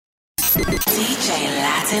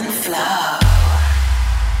LatinFlow.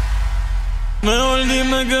 Mejor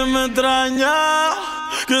dime que me extraña,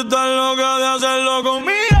 que estás loca de hacerlo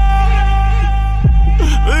conmigo.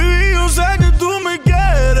 Baby, yo sé que tú me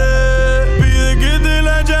quieres. Pide que te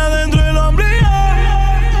la eche dentro del ombligo.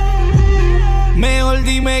 Mejor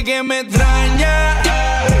dime que me extraña,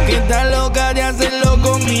 que estás loca de hacerlo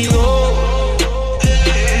conmigo.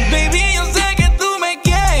 Baby, yo sé que tú me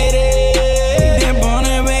quieres. Te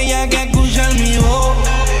pone bella que escuchar mi voz.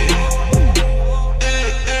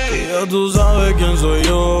 Ya tú sabes quién soy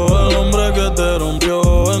yo, el hombre que te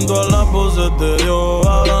rompió, en todas las poses te dio.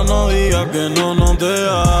 Ahora no digas que no te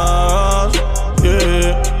hagas,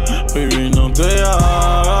 yeah. Baby, no te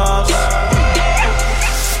hagas.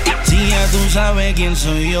 Si ya tú sabes quién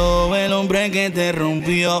soy yo, el hombre que te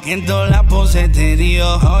rompió, en todas las poses te dio.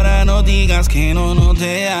 Ahora no digas que no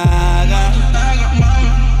te hagas.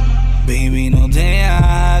 Baby, no te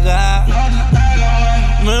hagas.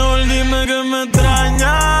 Mejor dime que me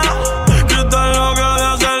extraña, que estás loca de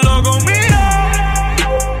hacerlo conmigo.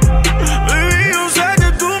 Baby, yo sé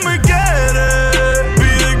que tú me quieres.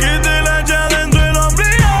 Pide que te la eche dentro del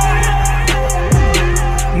ombligo.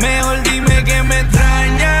 Mejor dime que me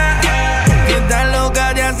extraña, que estás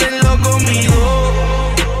loca de hacerlo conmigo.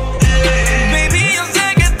 Baby, yo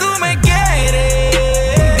sé que tú me quieres.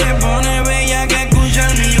 Te pone bella que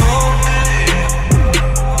escuchar mi voz.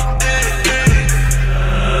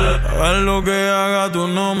 Hagas lo que haga, tú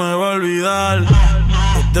no me vas a olvidar.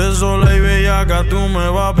 Estés sola y bellaca, tú me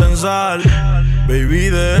vas a pensar. Baby,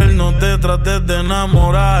 de él no te trates de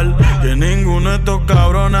enamorar, que ninguno de estos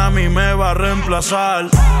cabrones a mí me va a reemplazar.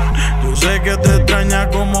 Yo sé que te extraña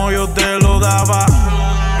como yo te lo daba,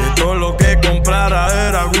 que todo lo que comprara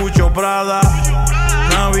era Gucci o Prada.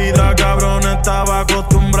 Una vida cabrón estaba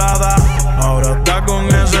acostumbrada, ahora está con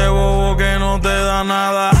ese bobo que no te da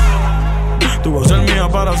nada. Tú vas a ser mía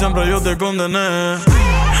para siempre, yo te condené.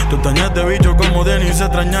 Tú extrañas este bicho como Dennis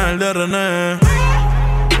extraña el de René.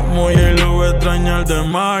 Como J-Lo extraña el de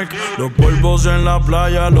Mark. Los polvos en la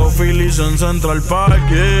playa, los Phillies en Central Park,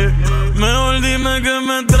 yeah. Mejor dime que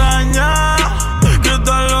me extraña, que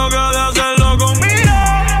estás loca de hacerlo conmigo.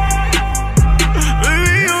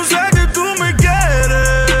 Baby, yo sé que tú me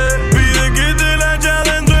quieres. Pide que te la eche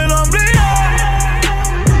dentro del ombligo.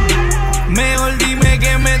 Mejor dime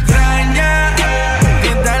que me extraña, que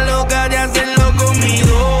estás loca de hacerlo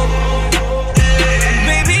conmigo.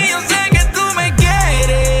 Baby, yo sé que tú me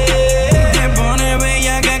quieres. Te pone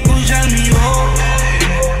bella que escuchar mi voz.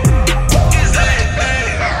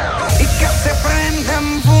 Y que se prenda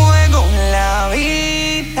en fuego la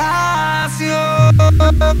habitación.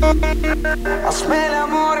 Hazme el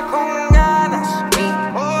amor con ganas, mi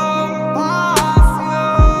compasión.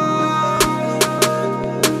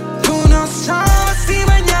 Tú no sabes si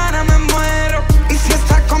mañana me muero, y si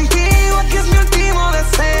estás contigo aquí es mi último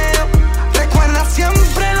deseo. Recuerda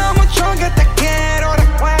siempre lo mucho que te quiero.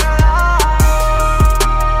 Recuerda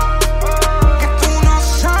que tú no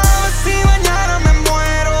sabes si mañana me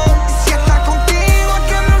muero, y si estás contigo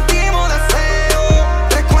aquí es mi último deseo.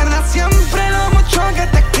 Recuerda siempre lo mucho que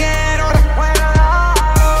te quiero. Recuerda,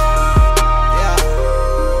 yeah.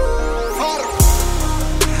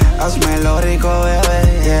 Hazme lo rico, bebé,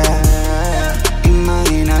 yeah.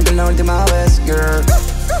 Imagina que es la última vez, girl,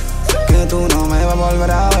 que tú no me vas a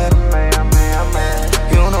volver a ver.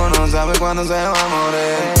 Y uno no sabe cuándo se va a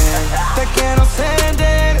morir. Te quiero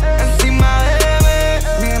sentir encima de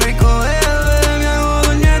mí, mi rico bebé, me hago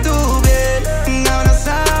dueña de tu piel.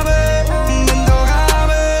 Abrázame, intento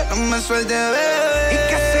cabe, no me suelte, bebé. Y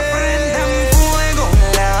que se prenda en fuego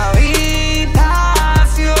la habitación.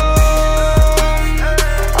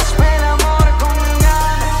 Hazme el amor con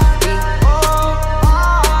ganas y compasión.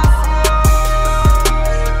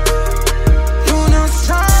 Tú no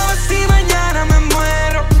sabes si mañana me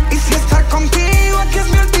muero, y si estás contigo aquí es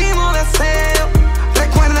mi último deseo.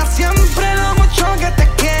 Recuerda siempre lo mucho que te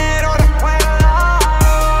quiero. Recuerda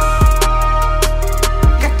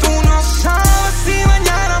que tú no sabes si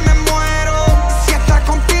mañana me muero, y si estás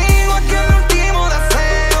contigo aquí es mi último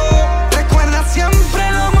deseo. Recuerda siempre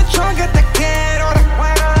lo mucho que te quiero.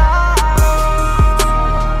 Recuerda.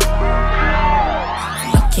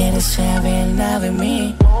 No quieres saber nada de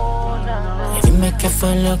mí. Dime qué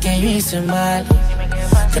fue lo que yo hice mal.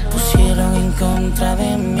 Te pusieron en contra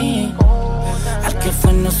de mí. Al que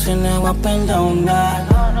fue no se le va a perdonar.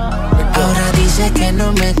 Ahora dice que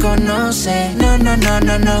no me conoce. No.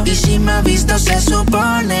 Y si me ha visto se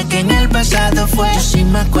supone que en el pasado fue. Yo sí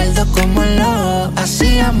me acuerdo cómo lo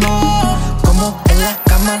hacíamos. Como como en la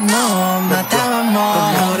cama nos matábamos.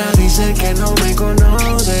 Ahora dice que no me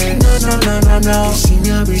conoce, no. Y si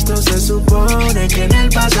me ha visto se supone que en el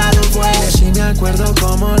pasado fue. Si me acuerdo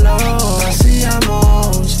como lo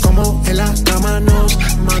hacíamos, como en la cama nos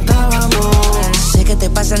matábamos. Sé que te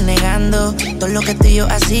pasas negando todo lo que tú y yo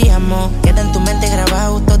hacíamos. Queda en tu mente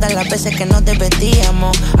grabado todas las veces que nos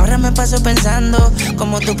vestíamos. Ahora me paso pensando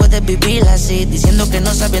cómo tú puedes vivir así, diciendo que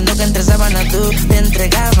no, sabiendo que entre sábanas tú te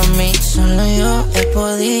entregabas a mí. Solo yo he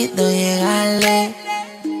podido llegarle.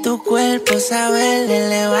 Tu cuerpo sabe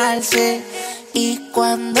elevarse. Y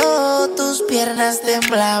cuando tus piernas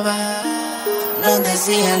temblaban, no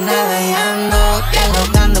decía nada y ando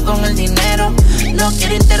dialogando con el dinero. No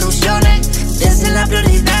quiero interrupciones, desde la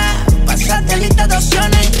prioridad, pasarte lista de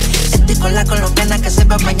opciones. Estoy con la colombiana que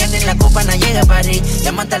sepa mañana y la cubana llega a París.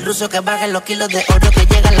 Llámate al ruso que baje los kilos de oro que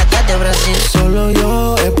llega a la casa de Brasil. Solo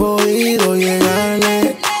yo he podido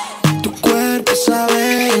llegarle. Tu cuerpo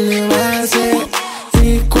sabe elevarse.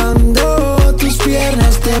 Y cuando tus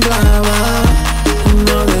piernas temblaban,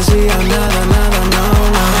 no decía nada,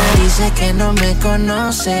 no. Dice que no me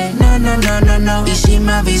conoce, no. Y si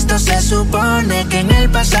me ha visto se supone que en el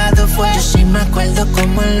pasado fue. Yo sí me acuerdo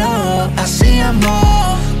cómo lo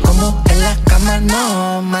hacíamos, como en la cama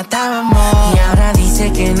nos matábamos. Y ahora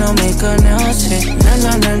dice que no me conoce,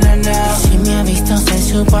 no. Si me ha visto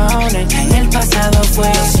se supone que en el pasado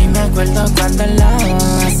fue. Yo sí me acuerdo cuando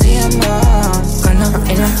lo hacíamos, cuando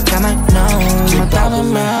en la cama nos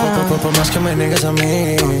matábamos. Por más que me niegues a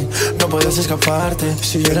mí, no puedes escaparte.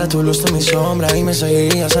 Si yo era tu luz, tú mi sombra y me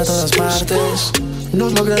seguías a todas partes.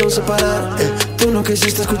 Nos lograron separar, tú no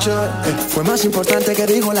quisiste escuchar. Fue más importante que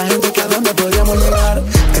dijo la gente que a dónde podríamos llegar.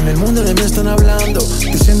 En el mundo de mí están hablando,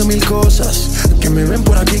 diciendo mil cosas. Que me ven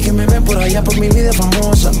por aquí, que me ven por allá, por mi vida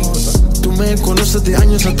famosa. Tú me conoces de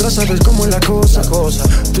años atrás, sabes cómo es la cosa.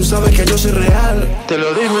 Tú sabes que yo soy real, te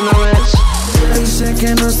lo digo una vez. Dice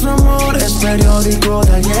que nuestro amor es periódico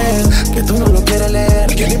de ayer, que tú no lo quieres leer,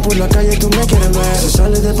 que ni por la calle tú me quieres ver. Si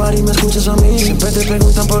sales de par y me escuchas a mí, siempre te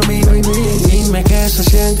preguntan por mí, baby. Dime qué se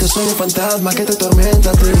siente, soy un fantasma que te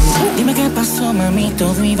tormenta a ti. Dime qué pasó, mami,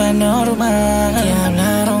 todo iba normal. Te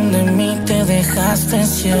hablaron de mí, te dejaste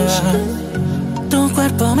llevar. Tu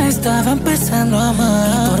cuerpo me estaba empezando a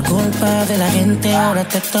amar. Y por culpa de la gente ahora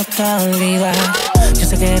te toca olvidar. Yo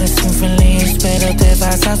sé que eres infeliz, pero te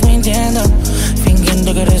pasas mintiendo,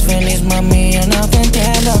 fingiendo que eres feliz, mami, yo no te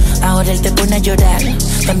entiendo. Ahora él te pone a llorar,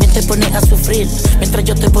 también te pone a sufrir, mientras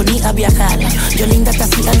yo te ponía a viajar, yo linda te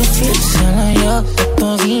hacía lucir. Solo yo he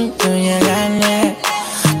podido llegarle.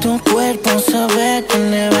 Tu cuerpo sabe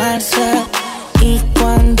elevarse. Y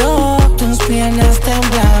cuando tus piernas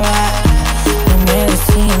temblaban, no me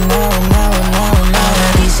decía nada.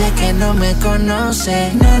 Dice que no me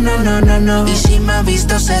conoce, no. Y si me ha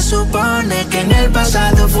visto se supone que en el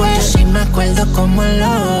pasado fue. Yo sí me acuerdo cómo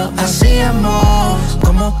lo hacíamos,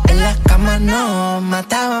 como en la cama nos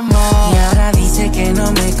matábamos. Y ahora dice que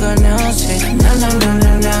no me conoce,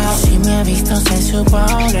 no. Si me ha visto se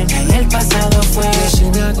supone que en el pasado fue. Yo sí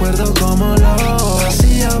me acuerdo cómo lo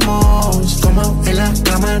hacíamos, como en la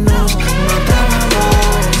cama nos matábamos.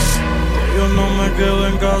 Yo no me quedo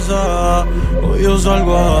en casa, hoy yo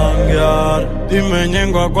salgo a janguear. Dime,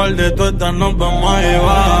 ñengo, a cuál de todas estas nos vamos a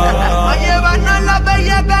llevar. Vamos a llevarnos las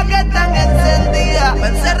bellas que están encendidas, pa'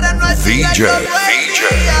 encerrarnos así DJ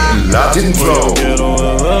LatinFlow. Hoy yo quiero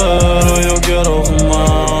beber, hoy yo quiero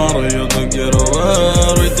fumar, hoy yo te quiero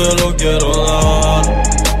ver, hoy te lo quiero dar.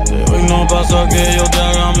 De hoy no pasa que yo te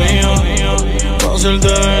haga mía, pa' hacerte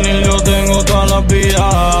venir yo tengo todas las vías.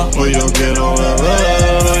 Hoy yo quiero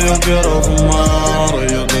beber, hoy yo quiero fumar, hoy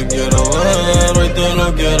yo te quiero ver, hoy te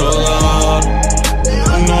lo quiero dar.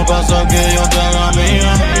 Hoy no pasa que yo te haga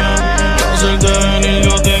mía, pa' hacerte venir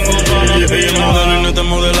yo tengo todas las vías. Ella modelo en este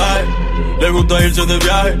modelaje, le gusta irse de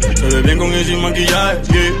viaje, se ve bien con y sin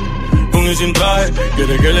maquillaje, con y sin traje,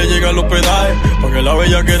 quiere que le llegue al hospedaje, pa' que la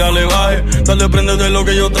bellaquera le baje, dale prende de lo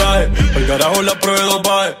que yo traje, el carajo la pruebe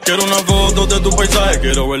dopaje, quiero una foto de tu paisaje,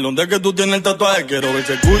 quiero ver dónde es que tú tienes el tatuaje, quiero ver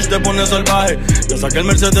si el kush te pone salvaje, ya saqué el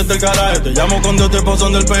Mercedes del garaje, te llamo cuando te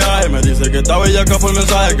pasan del peaje, me dice que está bellaca por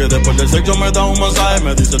mensaje, que después del sexo me da un masaje,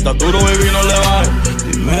 me dice está duro baby no le baje,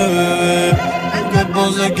 dime bebé, ¿qué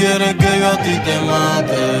pose quiere que yo a ti te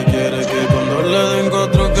mate? Quiere que cuando le den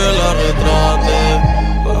cuatro que la retrate,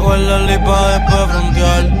 pa' guardar y pa' después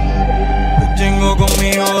frontear, me chingo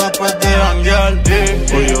conmigo después de janguear.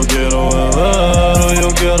 Hoy yo quiero beber, hoy yo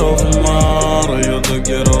quiero fumar, hoy yo te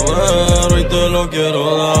quiero ver, hoy te lo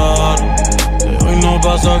quiero dar. De hoy no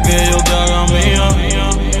pasa que yo te haga mía,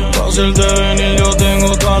 pa' hacerte venir yo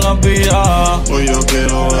tengo todas las vías. Hoy yo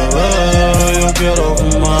quiero beber, hoy yo quiero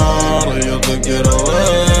fumar, hoy yo te quiero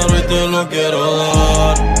ver, hoy te lo quiero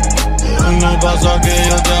dar. Hoy no pasa que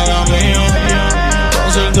yo te haga mío, para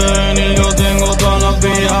hacerte venir yo tengo todas las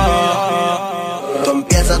vías. Tú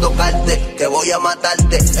empiezas a tocarte, que voy a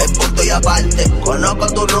matarte, el punto y aparte. Conozco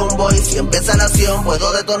tu rumbo y si empieza la acción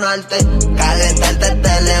puedo detonarte. Calentarte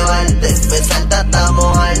hasta elevarte, besarte hasta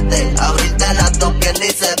mojarte, abrirte las dos piernas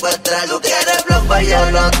y secuestrar. Tú quieres flow, pues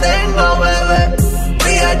yo lo tengo, bebé.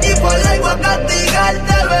 Fui allí por la igual a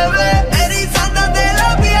castigarte, bebé. Erizándote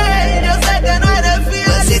la piel, yo sé que no eres fiel.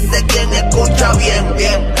 No existe quien escucha bien,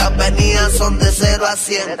 bien. Las venidas son de 0 a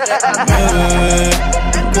 100. Bebé,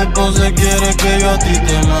 ¿qué pose quiere que yo a ti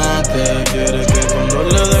te mate? Quiere que cuando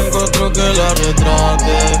le den encuentro que la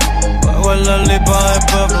retrate, pa' guardarla y pa'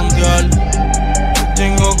 después frontear.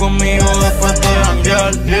 Tengo conmigo después de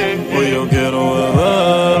janguear. Hoy yo quiero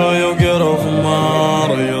beber, hoy yo quiero fumar,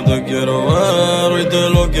 hoy yo te quiero ver, hoy te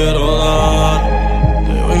lo quiero dar.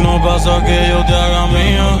 De hoy no pasa que yo te haga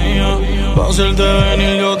mía, pa' hacerte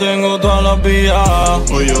venir yo tengo todas las vías.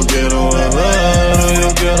 Hoy yo quiero beber, hoy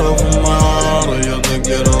yo quiero fumar, hoy yo te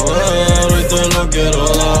quiero ver, hoy te lo quiero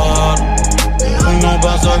dar. Hoy no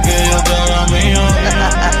pasa que yo te haga mía,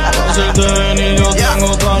 pa' hacerte venir yo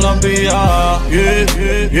tengo todas las vías.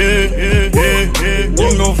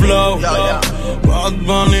 Tengo flow, Bad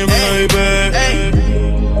Bunny baby,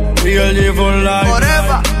 Real G for life,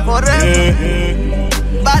 Forever, forever.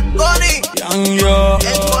 Bad Bunny, Young Yo,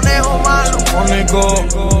 el conejo malo. Mónico,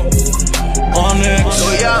 Onyx.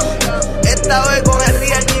 Esta vez con el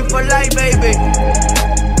Real G for life, baby.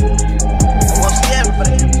 Como siempre,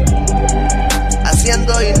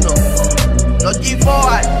 haciendo himno. Los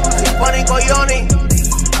G4, Sinfónico Johnny.